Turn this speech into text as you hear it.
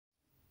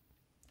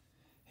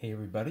Hey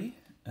everybody.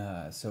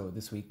 So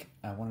this week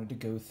I wanted to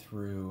go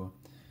through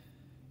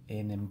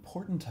an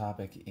important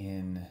topic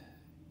in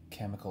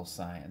chemical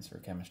science or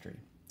chemistry.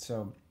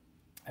 So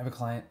I have a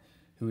client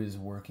who is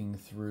working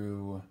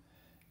through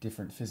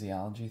different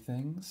physiology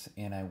things,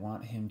 and I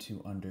want him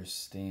to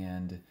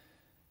understand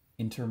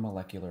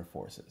intermolecular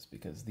forces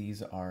because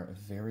these are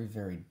very,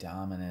 very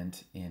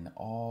dominant in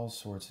all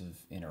sorts of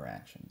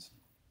interactions.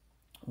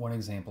 One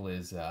example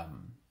is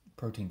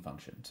protein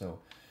function. So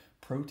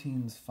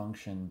proteins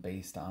function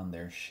based on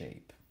their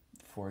shape.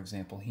 For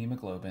example,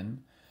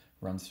 hemoglobin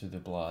runs through the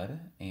blood,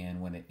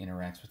 and when it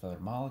interacts with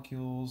other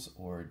molecules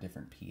or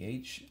different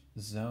pH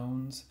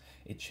zones,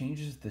 it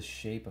changes the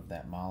shape of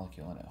that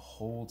molecule and it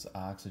holds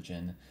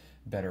oxygen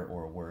better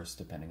or worse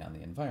depending on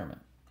the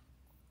environment.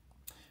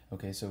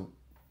 Okay, so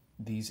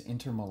these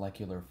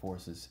intermolecular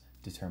forces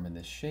determine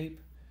this shape,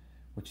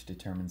 which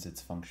determines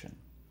its function.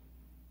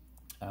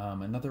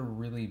 Another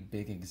really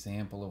big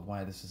example of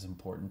why this is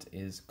important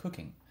is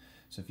cooking.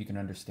 So if you can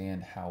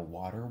understand how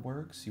water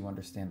works, you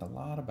understand a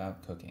lot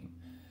about cooking.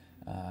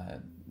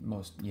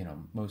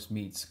 Most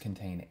meats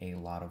contain a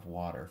lot of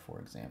water, for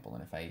example,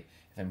 and if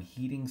I'm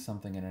heating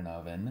something in an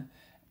oven,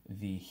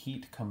 the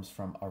heat comes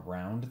from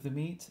around the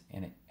meat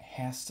and it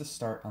has to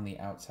start on the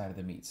outside of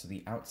the meat. So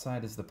the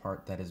outside is the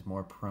part that is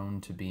more prone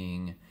to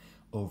being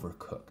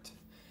overcooked.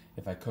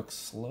 If I cook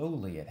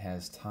slowly, it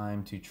has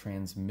time to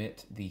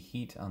transmit the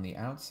heat on the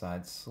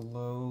outside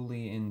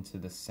slowly into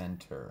the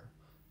center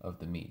of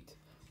the meat.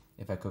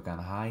 If I cook on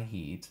high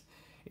heat,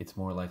 it's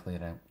more likely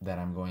that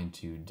I'm going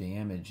to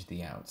damage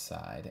the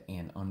outside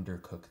and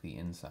undercook the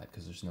inside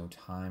because there's no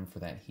time for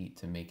that heat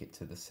to make it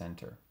to the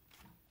center.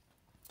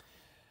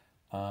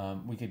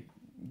 We could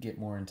get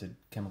more into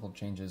chemical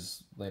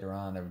changes later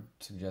on. I would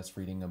suggest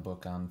reading a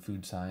book on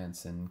food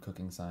science and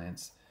cooking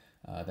science.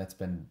 That's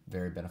been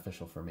very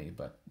beneficial for me,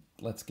 but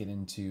let's get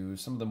into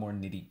some of the more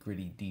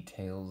nitty-gritty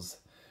details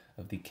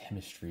of the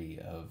chemistry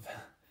of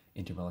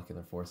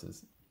intermolecular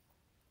forces.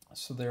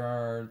 So there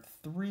are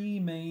three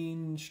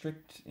main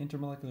strict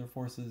intermolecular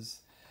forces,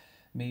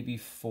 maybe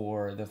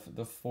four.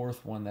 The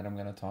fourth one that I'm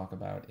going to talk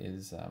about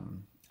is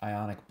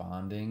ionic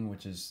bonding,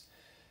 which is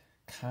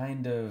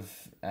kind of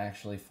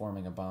actually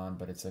forming a bond,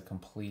 but it's a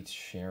complete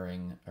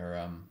sharing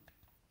or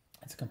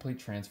it's a complete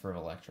transfer of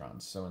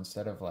electrons. So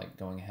instead of like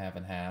going half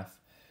and half,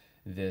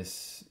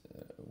 this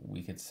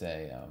we could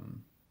say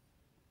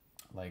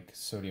like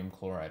sodium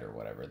chloride or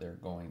whatever.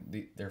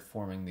 They're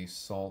forming these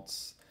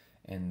salts,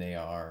 and they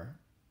are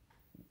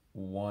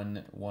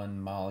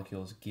one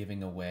molecule is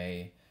giving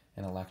away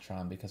an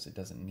electron because it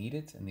doesn't need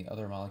it, and the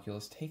other molecule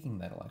is taking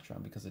that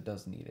electron because it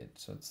does need it.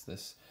 So it's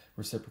this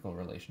reciprocal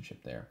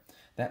relationship there.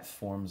 That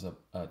forms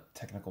a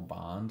technical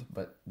bond,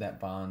 but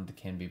that bond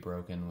can be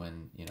broken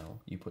when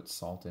you put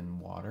salt in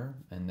water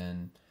and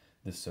then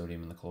the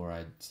sodium and the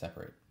chloride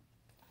separate.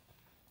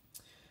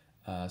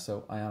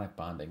 So ionic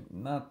bonding,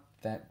 not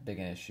that big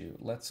an issue.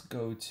 Let's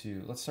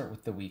start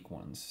with the weak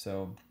ones.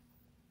 So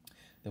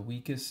the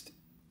weakest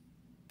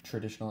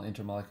traditional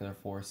intermolecular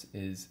force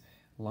is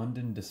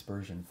London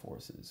dispersion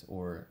forces,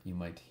 or you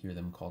might hear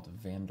them called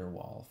van der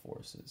Waal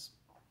forces.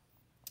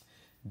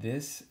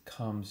 This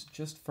comes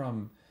just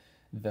from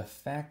the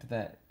fact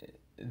that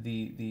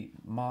the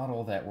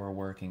model that we're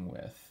working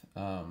with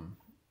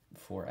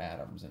for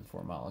atoms and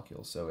for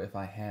molecules. So if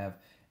I have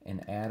an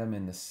atom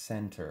in the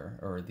center,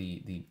 or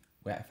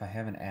if I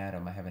have an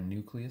atom, I have a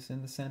nucleus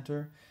in the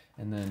center,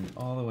 and then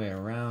all the way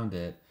around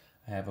it,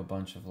 I have a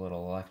bunch of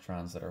little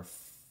electrons that are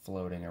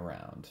floating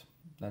around.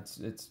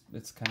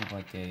 It's kind of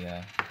like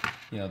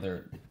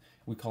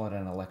we call it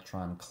an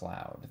electron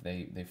cloud.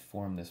 They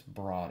form this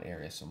broad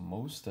area. So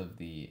most of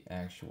the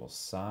actual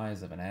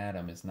size of an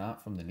atom is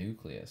not from the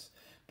nucleus,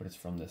 but it's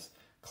from this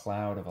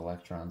cloud of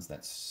electrons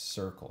that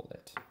circle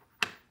it.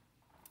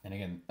 And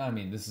again,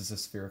 this is a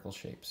spherical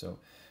shape, so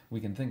we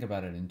can think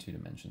about it in two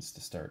dimensions to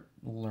start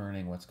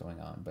learning what's going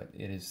on, but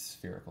it is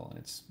spherical,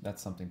 and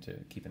that's something to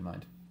keep in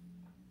mind.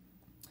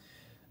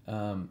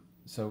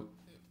 So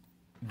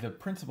the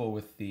principle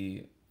with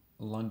the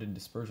London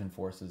dispersion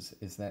forces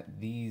is that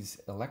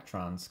these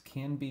electrons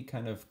can be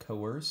kind of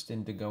coerced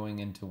into going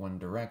into one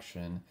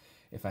direction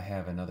if I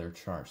have another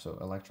charge. So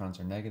electrons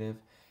are negative.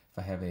 If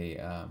I have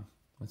a,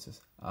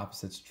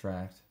 opposites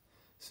attract.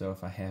 So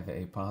if I have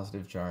a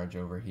positive charge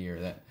over here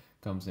that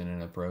comes in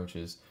and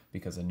approaches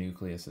because a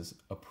nucleus is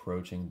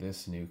approaching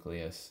this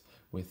nucleus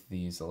with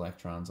these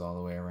electrons all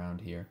the way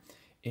around here,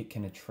 it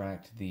can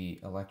attract the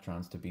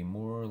electrons to be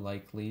more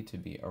likely to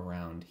be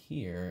around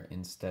here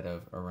instead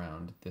of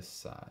around this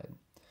side.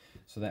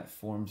 So that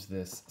forms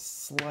this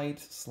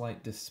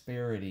slight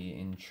disparity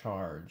in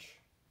charge.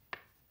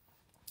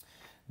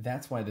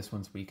 That's why this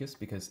one's weakest,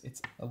 because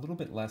it's a little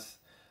bit less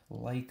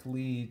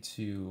likely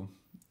to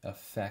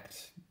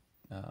affect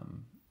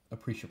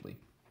appreciably.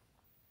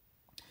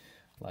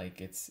 Like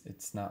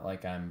it's not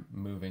like I'm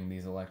moving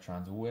these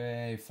electrons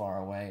way far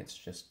away. It's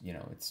just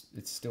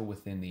it's still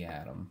within the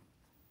atom.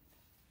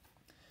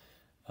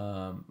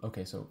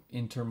 Okay, so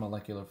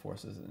intermolecular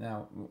forces.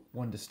 Now,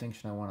 one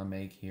distinction I want to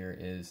make here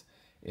is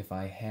if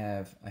I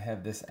have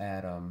this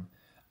atom,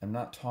 I'm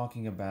not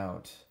talking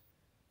about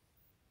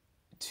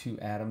two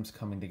atoms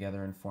coming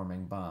together and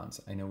forming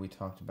bonds. I know we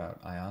talked about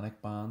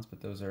ionic bonds,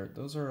 but those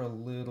are a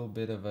little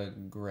bit of a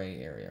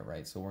gray area,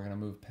 right? So we're going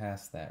to move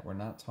past that. We're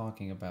not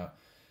talking about,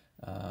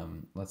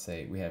 let's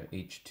say we have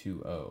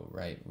H2O,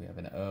 right? We have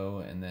an O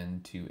and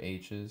then two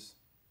H's.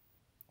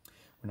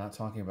 We're not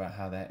talking about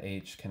how that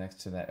H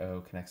connects to that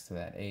O connects to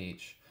that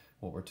H.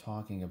 What we're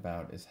talking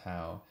about is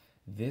how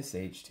this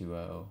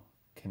H2O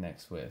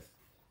connects with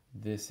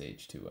this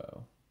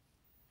H2O.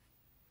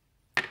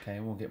 Okay,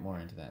 and we'll get more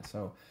into that.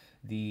 So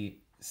the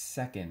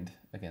second,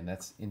 again,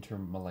 that's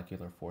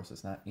intermolecular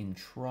forces, not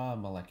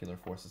intramolecular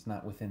forces,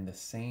 not within the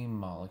same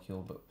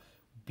molecule, but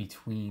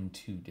between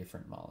two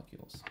different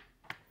molecules.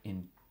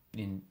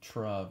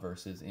 Intra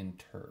versus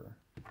inter.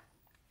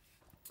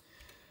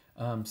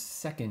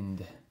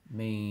 Second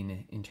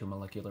main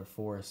intermolecular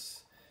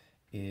force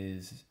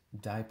is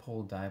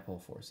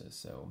dipole-dipole forces.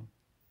 So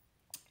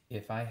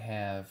if I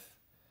have,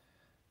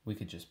 we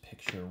could just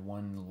picture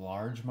one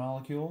large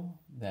molecule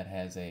that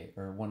has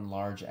one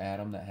large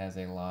atom that has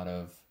a lot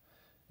of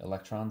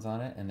electrons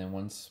on it, and then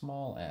one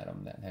small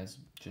atom that has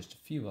just a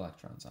few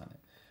electrons on it.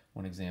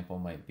 One example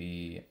might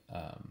be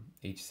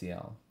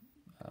HCl,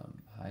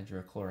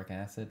 hydrochloric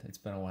acid. It's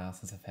been a while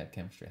since I've had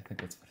chemistry. I think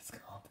that's what it's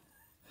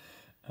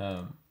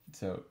called.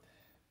 So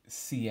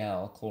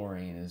Cl,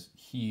 chlorine, is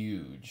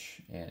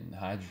huge, and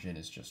hydrogen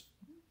is just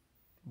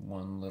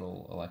one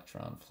little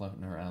electron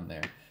floating around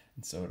there.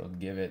 And so it'll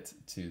give it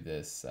to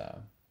this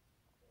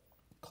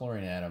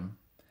chlorine atom,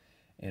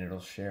 and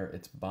it'll share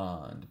its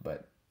bond.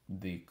 But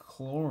the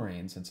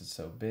chlorine, since it's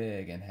so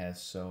big and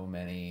has so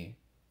many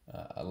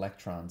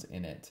electrons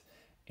in it,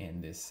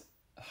 and this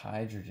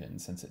hydrogen,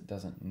 since it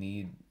doesn't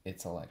need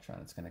its electron,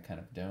 it's going to kind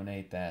of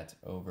donate that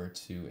over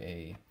to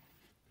a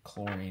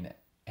chlorine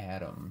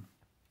atom.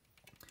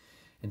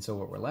 And so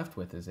what we're left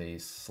with is a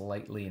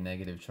slightly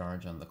negative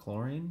charge on the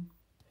chlorine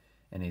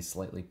and a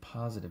slightly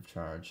positive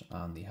charge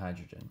on the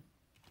hydrogen.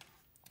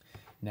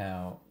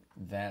 Now,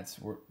 that's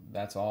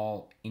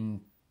all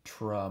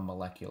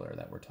intramolecular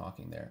that we're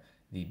talking there.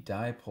 The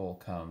dipole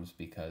comes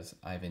because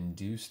I've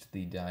induced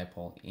the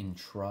dipole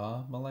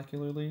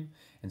intramolecularly,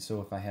 and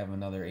so if I have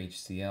another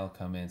HCl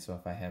come in, so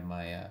if I have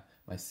my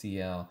my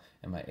Cl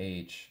and my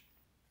H,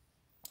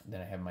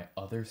 then I have my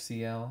other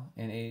Cl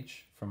and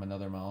H from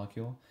another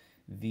molecule,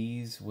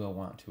 these will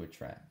want to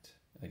attract,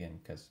 again,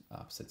 because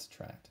opposites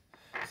attract.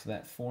 So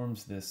that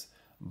forms this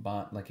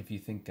bond, like if you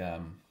think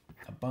a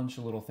bunch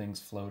of little things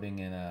floating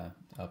in a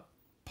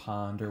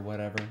pond or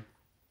whatever,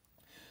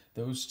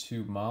 those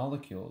two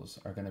molecules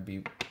are going to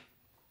be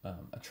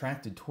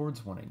attracted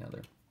towards one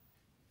another.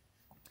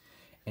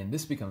 And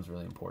this becomes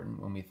really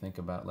important when we think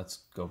about, let's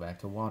go back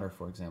to water,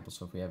 for example.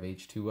 So if we have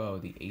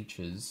H2O, the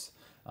H's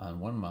on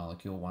one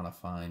molecule want to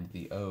find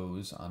the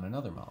O's on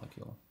another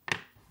molecule.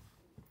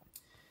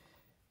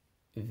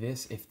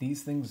 If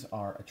these things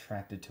are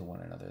attracted to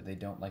one another, they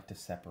don't like to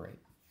separate.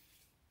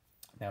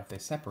 Now, if they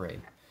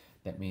separate,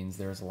 that means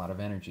there's a lot of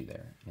energy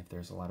there. And if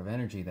there's a lot of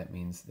energy, that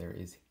means there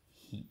is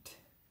heat.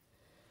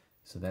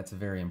 So that's a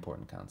very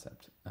important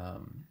concept.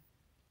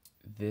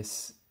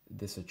 This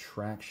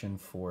attraction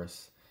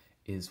force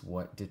is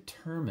what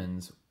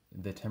determines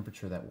the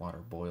temperature that water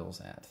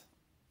boils at.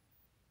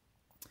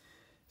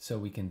 So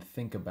we can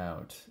think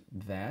about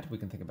that. We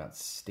can think about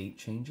state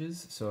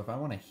changes. So if I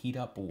want to heat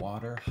up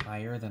water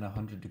higher than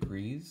 100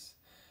 degrees,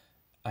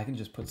 I can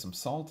just put some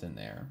salt in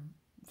there,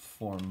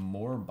 form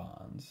more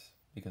bonds,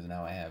 because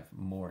now I have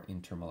more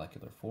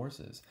intermolecular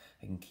forces.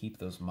 I can keep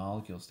those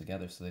molecules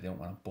together so they don't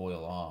want to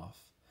boil off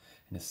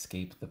and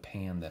escape the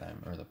pan that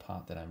or the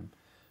pot that I'm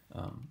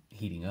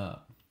heating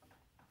up.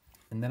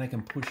 And then I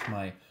can push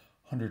my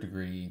 100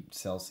 degree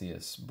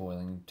Celsius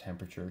boiling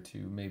temperature to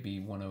maybe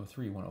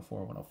 103, 104,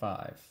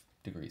 105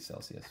 degrees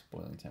Celsius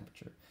boiling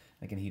temperature.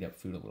 I can heat up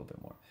food a little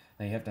bit more.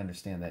 Now you have to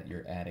understand that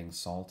you're adding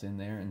salt in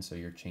there, and so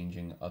you're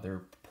changing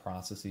other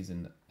processes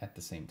at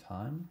the same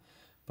time.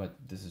 But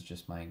this is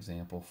just my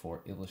example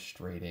for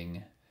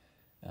illustrating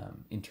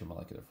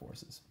intermolecular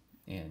forces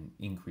and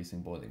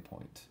increasing boiling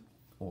point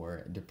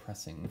or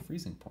depressing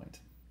freezing point.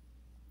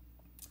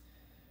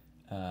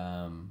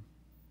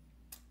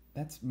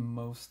 That's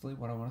mostly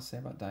what I want to say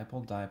about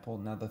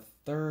dipole-dipole. Now the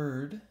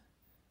third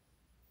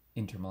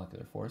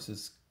intermolecular force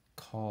is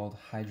called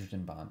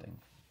hydrogen bonding.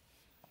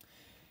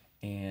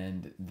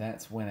 And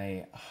that's when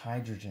a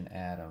hydrogen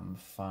atom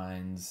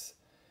finds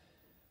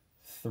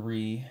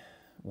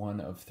one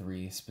of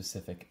three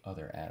specific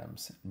other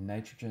atoms: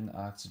 nitrogen,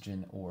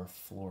 oxygen, or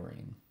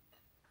fluorine.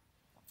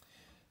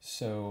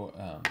 So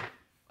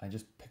I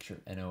just picture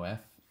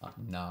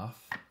NOF,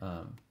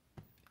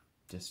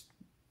 just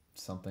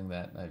something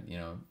that I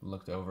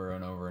looked over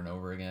and over and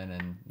over again,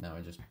 and now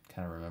I just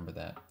kind of remember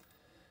that.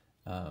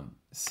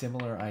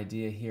 Similar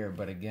idea here,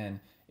 but again,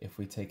 if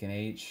we take an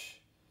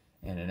H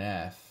and an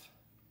F,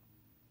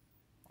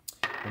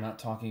 we're not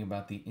talking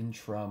about the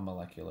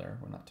intramolecular,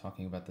 we're not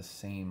talking about the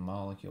same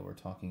molecule, we're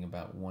talking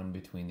about one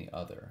between the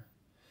other.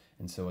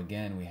 And so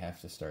again, we have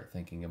to start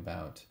thinking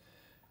about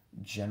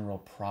general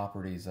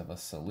properties of a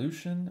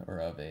solution or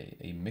of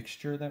a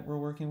mixture that we're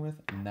working with,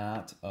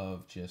 not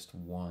of just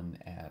one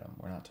atom.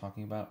 We're not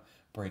talking about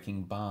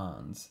breaking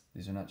bonds.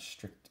 These are not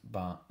strict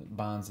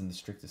bonds in the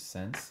strictest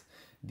sense.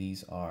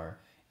 These are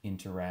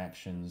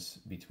interactions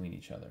between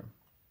each other.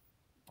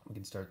 We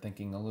can start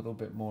thinking a little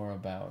bit more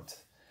about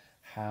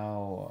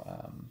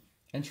how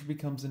entropy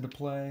comes into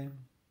play,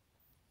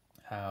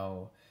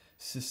 how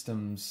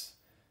systems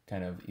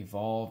kind of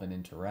evolve and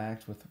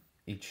interact with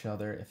each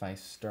other. If I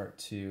start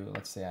to,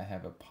 let's say I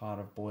have a pot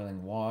of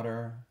boiling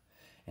water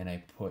and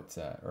I put,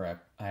 I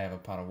have a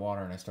pot of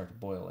water and I start to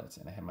boil it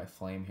and I have my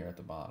flame here at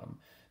the bottom,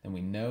 then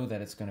we know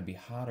that it's going to be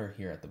hotter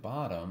here at the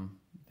bottom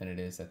than it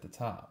is at the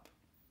top.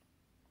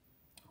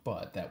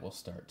 But that will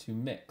start to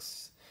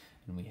mix,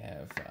 and we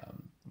have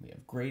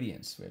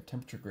gradients, we have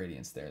temperature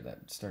gradients there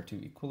that start to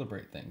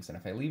equilibrate things. And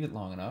if I leave it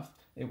long enough,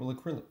 it will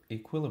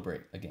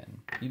equilibrate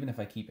again, even if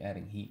I keep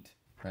adding heat,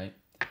 right?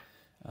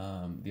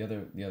 The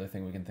other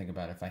thing we can think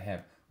about, if I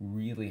have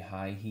really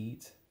high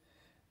heat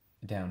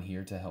down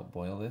here to help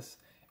boil this,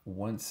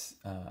 once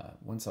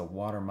a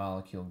water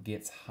molecule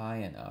gets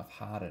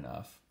hot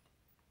enough,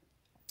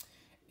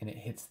 and it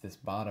hits this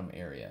bottom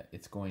area,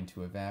 it's going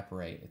to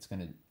evaporate. It's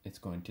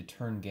going to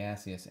turn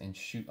gaseous and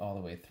shoot all the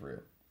way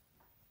through.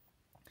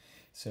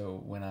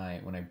 So when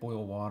I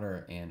boil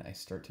water and I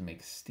start to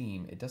make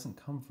steam, it doesn't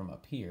come from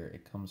up here.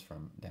 It comes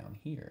from down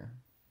here.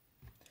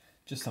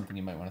 Just something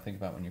you might want to think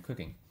about when you're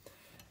cooking.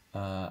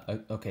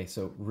 Okay,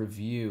 so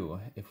review.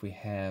 If we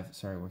have,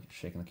 sorry, we're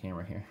shaking the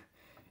camera here.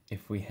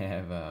 If we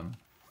have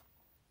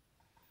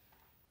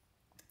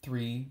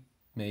three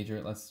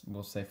major,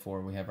 we'll say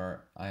four. We have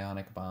our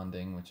ionic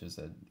bonding, which is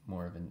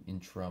more of an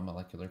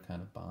intramolecular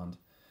kind of bond.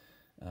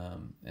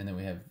 And then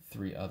we have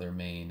three other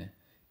main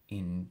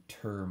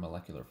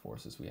intermolecular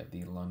forces. We have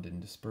the London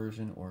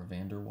dispersion or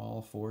van der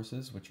Waals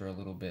forces, which are a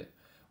little bit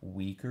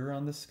weaker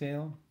on the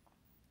scale.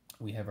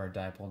 We have our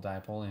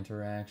dipole-dipole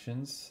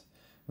interactions,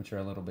 which are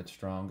a little bit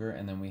stronger.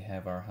 And then we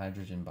have our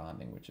hydrogen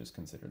bonding, which is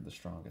considered the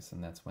strongest.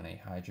 And that's when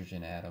a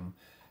hydrogen atom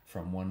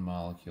from one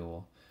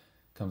molecule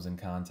comes in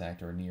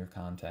contact or near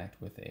contact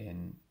with a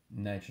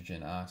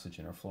nitrogen,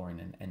 oxygen, or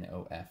fluorine, an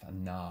NOF, a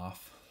NOF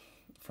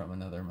from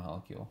another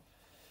molecule.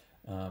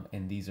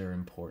 And these are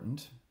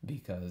important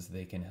because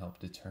they can help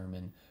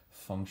determine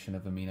function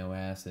of amino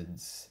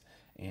acids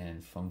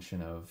and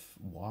function of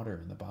water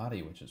in the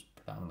body, which is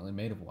predominantly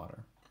made of water.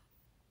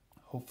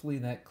 Hopefully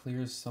that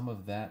clears some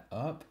of that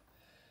up.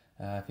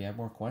 If you have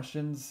more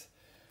questions,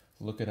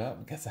 look it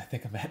up, because I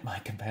think I'm at my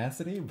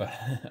capacity, but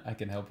I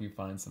can help you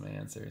find some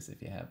answers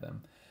if you have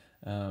them.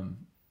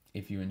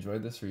 If you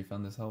enjoyed this or you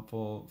found this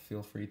helpful,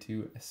 feel free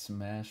to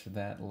smash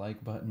that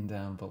like button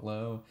down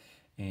below.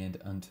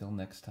 And until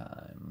next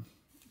time,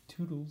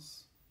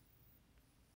 toodles.